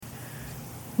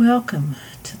Welcome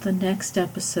to the next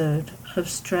episode of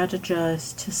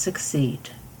Strategize to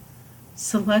Succeed.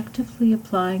 Selectively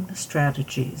applying the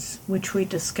strategies which we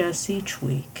discuss each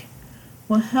week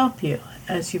will help you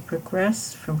as you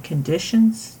progress from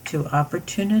conditions to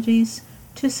opportunities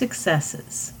to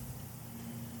successes.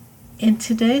 In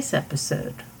today's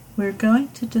episode, we're going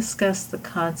to discuss the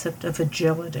concept of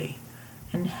agility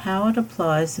and how it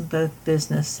applies in both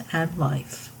business and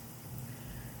life.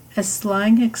 A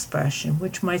slang expression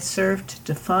which might serve to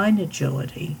define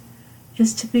agility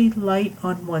is to be light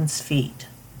on one's feet.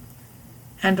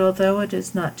 And although it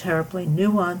is not terribly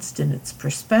nuanced in its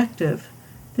perspective,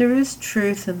 there is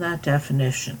truth in that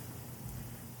definition.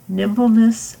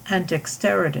 Nimbleness and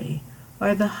dexterity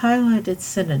are the highlighted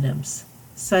synonyms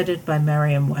cited by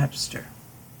Merriam-Webster.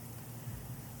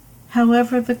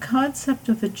 However, the concept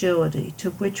of agility to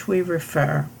which we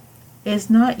refer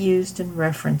is not used in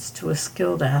reference to a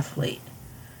skilled athlete.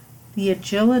 The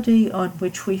agility on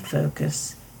which we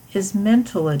focus is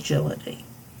mental agility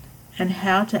and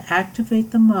how to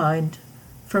activate the mind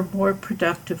for more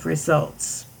productive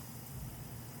results.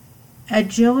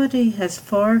 Agility has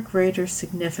far greater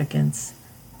significance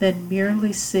than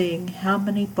merely seeing how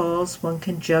many balls one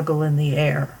can juggle in the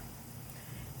air.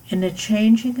 In a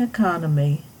changing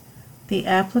economy, the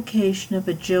application of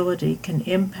agility can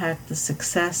impact the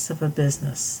success of a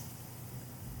business.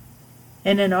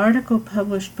 In an article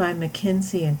published by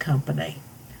McKinsey & Company,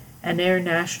 an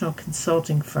international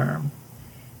consulting firm,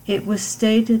 it was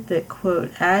stated that,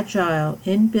 quote, agile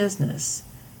in business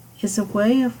is a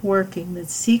way of working that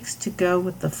seeks to go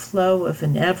with the flow of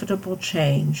inevitable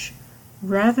change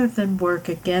rather than work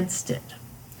against it.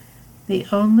 The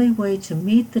only way to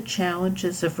meet the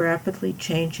challenges of rapidly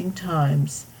changing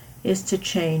times is to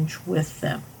change with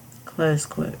them, close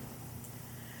quote.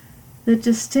 The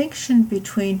distinction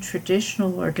between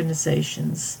traditional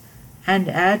organizations and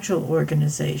agile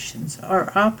organizations are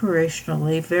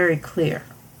operationally very clear.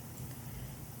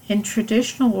 In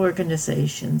traditional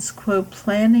organizations, quote,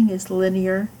 planning is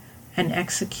linear and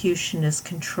execution is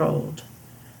controlled.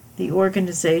 The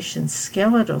organization's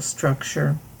skeletal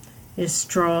structure is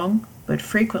strong but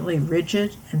frequently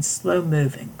rigid and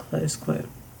slow-moving, close quote.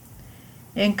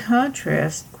 In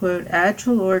contrast, quote,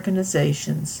 agile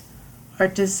organizations are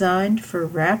designed for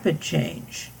rapid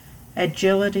change.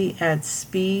 Agility adds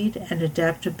speed and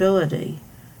adaptability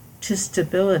to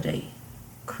stability,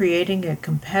 creating a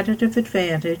competitive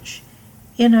advantage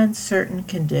in uncertain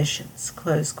conditions,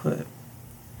 close quote.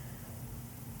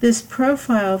 This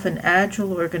profile of an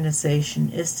agile organization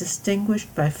is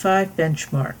distinguished by 5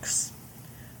 benchmarks.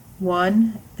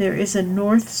 1. There is a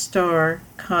North Star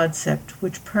concept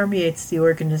which permeates the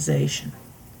organization.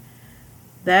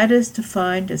 That is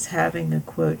defined as having a,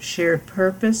 quote, shared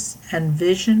purpose and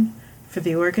vision for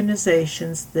the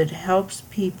organizations that helps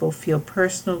people feel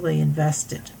personally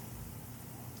invested,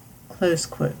 close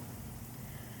quote.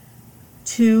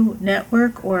 2.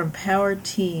 Network or empowered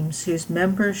teams whose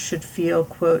members should feel,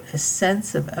 quote, a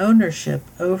sense of ownership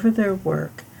over their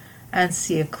work and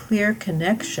see a clear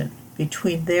connection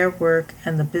between their work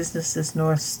and the business's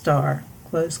North Star,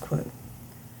 close quote.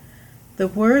 The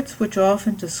words which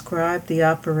often describe the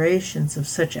operations of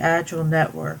such agile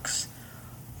networks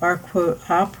are, quote,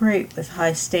 operate with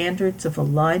high standards of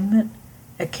alignment,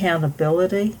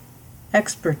 accountability,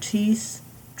 expertise,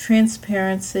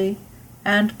 transparency,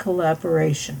 and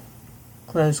collaboration,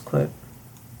 close quote.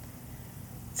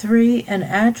 3. An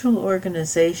agile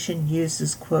organization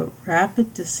uses, quote,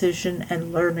 rapid decision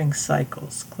and learning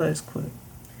cycles, close quote.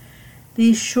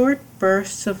 These short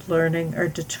bursts of learning are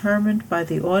determined by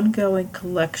the ongoing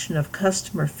collection of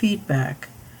customer feedback,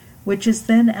 which is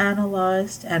then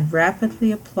analyzed and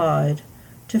rapidly applied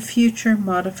to future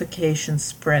modification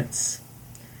sprints.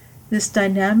 This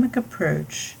dynamic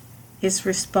approach is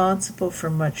responsible for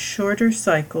much shorter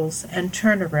cycles and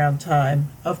turnaround time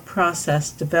of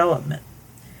process development,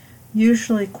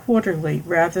 usually quarterly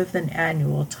rather than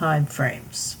annual time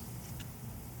frames.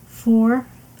 4.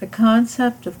 The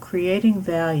concept of creating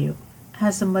value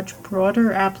has a much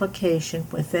broader application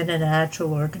within an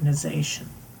agile organization.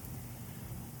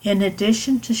 In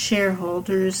addition to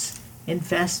shareholders,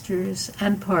 investors,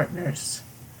 and partners,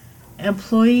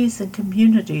 employees and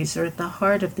communities are at the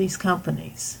heart of these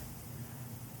companies.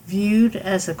 Viewed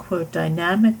as a, quote,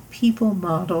 dynamic people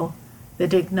model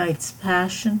that ignites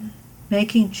passion,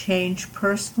 making change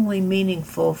personally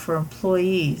meaningful for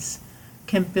employees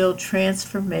can build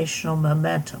transformational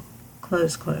momentum,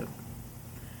 close quote.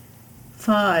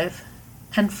 5.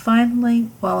 And finally,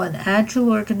 while an agile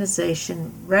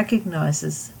organization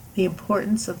recognizes the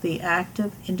importance of the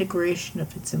active integration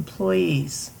of its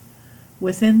employees,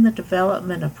 within the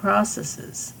development of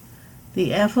processes,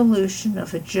 the evolution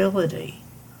of agility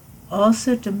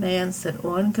also demands that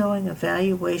ongoing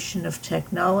evaluation of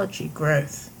technology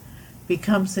growth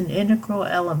becomes an integral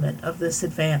element of this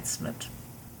advancement.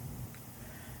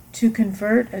 To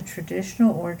convert a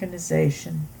traditional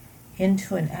organization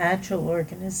into an agile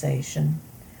organization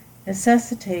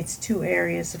necessitates two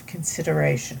areas of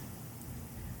consideration.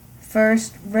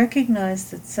 First,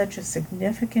 recognize that such a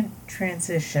significant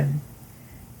transition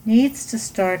needs to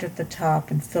start at the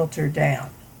top and filter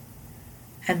down,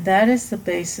 and that is the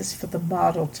basis for the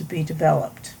model to be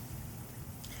developed.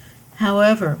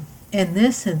 However, in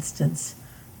this instance,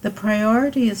 the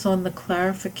priority is on the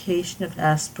clarification of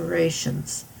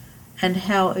aspirations and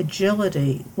how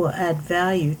agility will add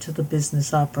value to the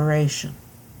business operation.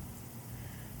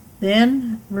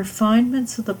 Then,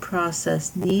 refinements of the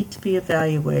process need to be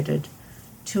evaluated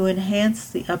to enhance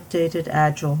the updated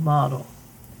Agile model.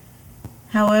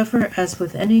 However, as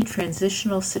with any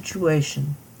transitional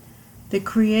situation, the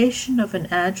creation of an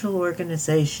Agile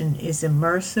organization is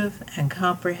immersive and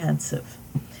comprehensive.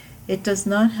 It does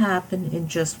not happen in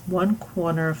just one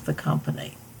corner of the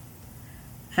company.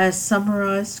 As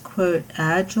summarized, quote,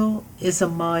 Agile is a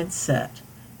mindset.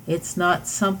 It's not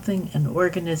something an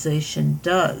organization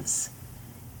does.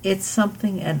 It's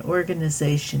something an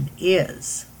organization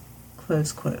is,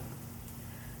 close quote.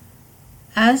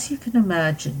 As you can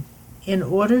imagine, in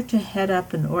order to head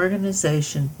up an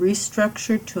organization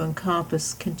restructured to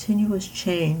encompass continuous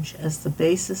change as the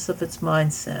basis of its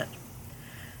mindset,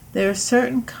 there are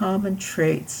certain common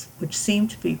traits which seem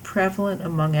to be prevalent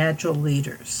among Agile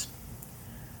leaders.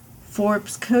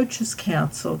 Forbes Coaches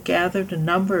Council gathered a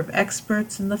number of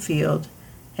experts in the field,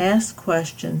 asked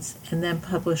questions, and then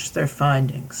published their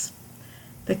findings.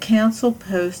 The council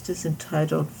post is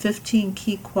entitled 15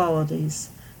 Key Qualities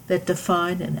that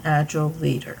Define an Agile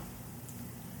Leader.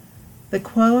 The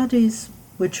qualities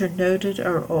which are noted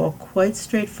are all quite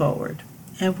straightforward,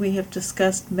 and we have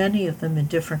discussed many of them in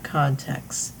different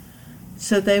contexts,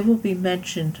 so they will be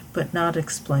mentioned but not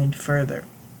explained further.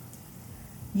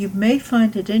 You may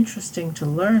find it interesting to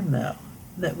learn, though,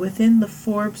 that within the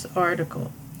Forbes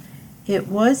article, it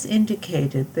was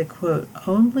indicated that, quote,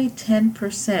 only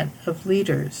 10% of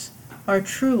leaders are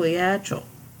truly agile,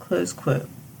 close quote.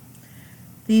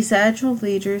 These agile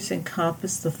leaders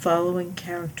encompass the following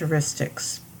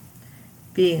characteristics: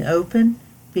 being open,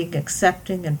 being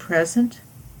accepting and present,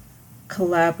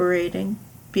 collaborating,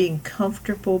 being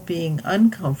comfortable, being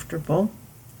uncomfortable,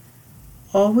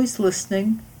 always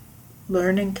listening,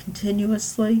 learning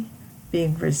continuously,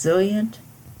 being resilient,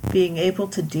 being able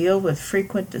to deal with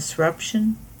frequent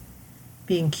disruption,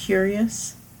 being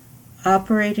curious,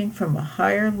 operating from a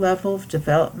higher level of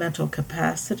developmental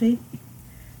capacity,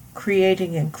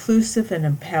 creating inclusive and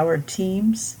empowered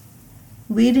teams,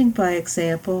 leading by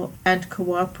example, and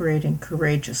cooperating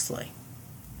courageously.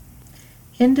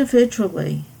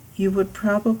 Individually, you would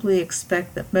probably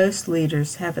expect that most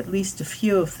leaders have at least a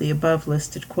few of the above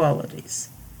listed qualities.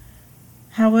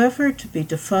 However, to be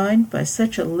defined by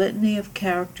such a litany of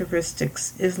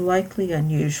characteristics is likely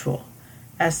unusual,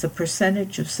 as the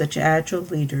percentage of such agile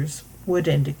leaders would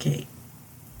indicate.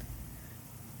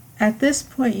 At this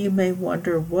point, you may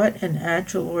wonder what an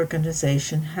agile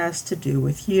organization has to do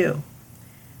with you.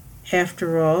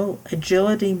 After all,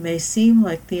 agility may seem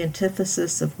like the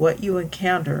antithesis of what you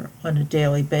encounter on a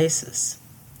daily basis.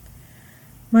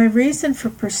 My reason for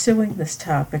pursuing this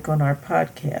topic on our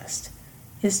podcast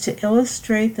is to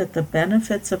illustrate that the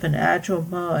benefits of an agile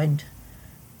mind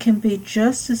can be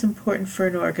just as important for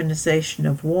an organization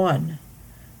of one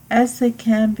as they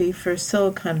can be for a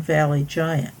Silicon Valley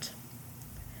giant.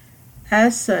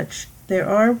 As such, there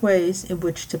are ways in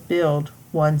which to build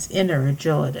one's inner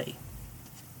agility.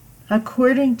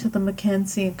 According to the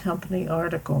McKinsey & Company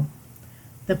article,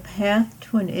 the path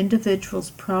to an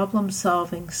individual's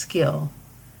problem-solving skill,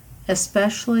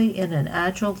 especially in an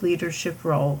agile leadership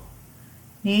role,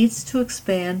 needs to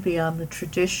expand beyond the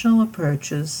traditional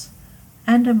approaches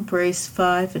and embrace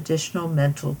 5 additional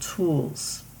mental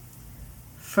tools.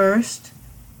 First,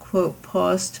 quote,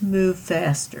 pause to move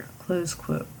faster, close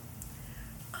quote.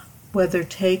 Whether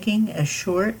taking a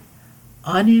short,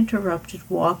 uninterrupted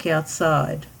walk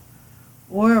outside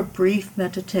or a brief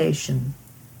meditation,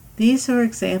 these are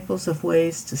examples of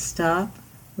ways to stop,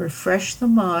 refresh the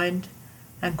mind,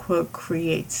 and, quote,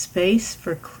 create space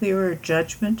for clearer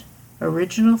judgment,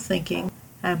 original thinking,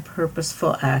 and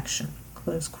purposeful action,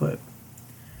 close quote.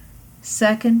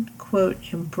 Second, quote,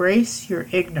 embrace your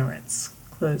ignorance,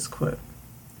 close quote.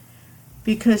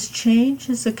 Because change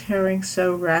is occurring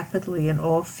so rapidly in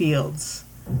all fields,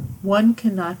 one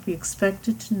cannot be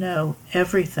expected to know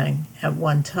everything at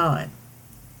one time.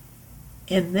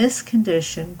 In this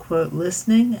condition, quote,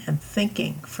 listening and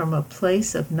thinking from a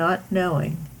place of not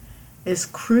knowing is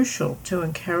crucial to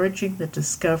encouraging the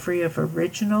discovery of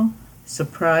original,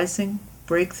 surprising,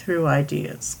 breakthrough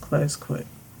ideas, close quote.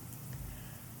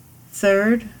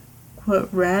 Third, quote,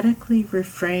 radically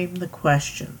reframe the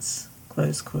questions,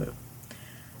 close quote.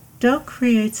 Don't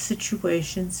create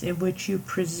situations in which you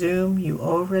presume you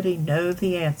already know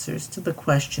the answers to the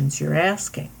questions you're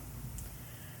asking.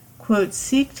 Quote,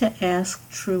 seek to ask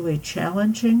truly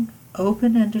challenging,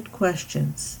 open-ended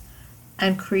questions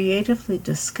and creatively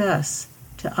discuss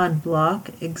to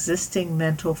unblock existing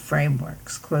mental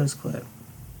frameworks, close quote.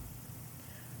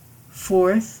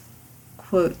 Fourth,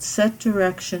 quote, set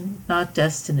direction, not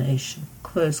destination,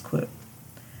 close quote.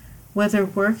 Whether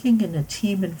working in a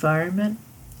team environment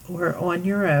or on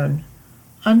your own,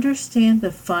 understand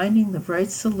that finding the right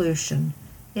solution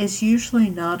is usually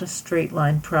not a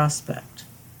straight-line prospect.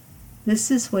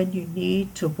 This is when you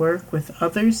need to work with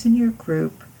others in your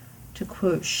group to,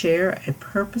 quote, share a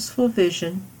purposeful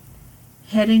vision,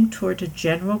 heading toward a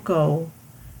general goal,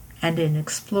 and in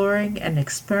exploring and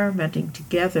experimenting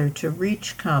together to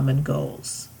reach common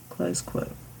goals, close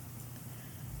quote.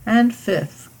 And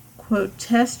fifth, quote,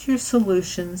 test your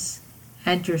solutions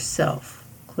and yourself,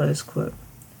 close quote.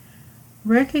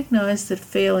 Recognize that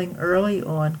failing early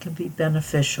on can be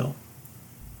beneficial.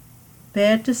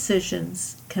 Bad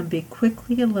decisions can be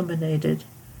quickly eliminated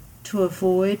to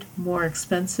avoid more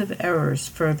expensive errors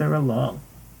further along.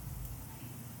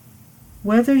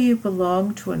 Whether you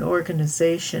belong to an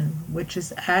organization which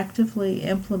is actively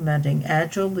implementing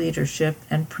agile leadership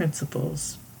and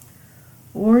principles,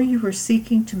 or you are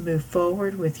seeking to move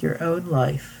forward with your own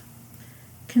life,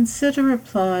 consider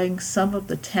applying some of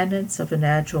the tenets of an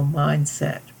agile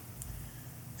mindset.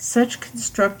 Such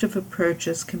constructive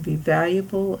approaches can be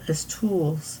valuable as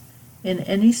tools in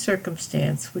any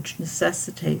circumstance which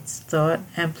necessitates thought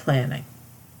and planning.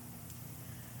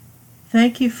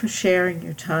 Thank you for sharing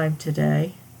your time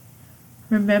today.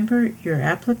 Remember, your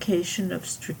application of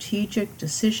strategic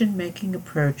decision-making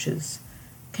approaches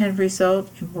can result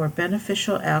in more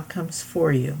beneficial outcomes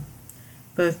for you,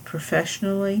 both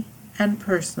professionally and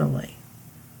personally.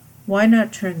 Why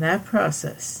not turn that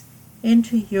process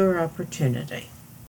into your opportunity?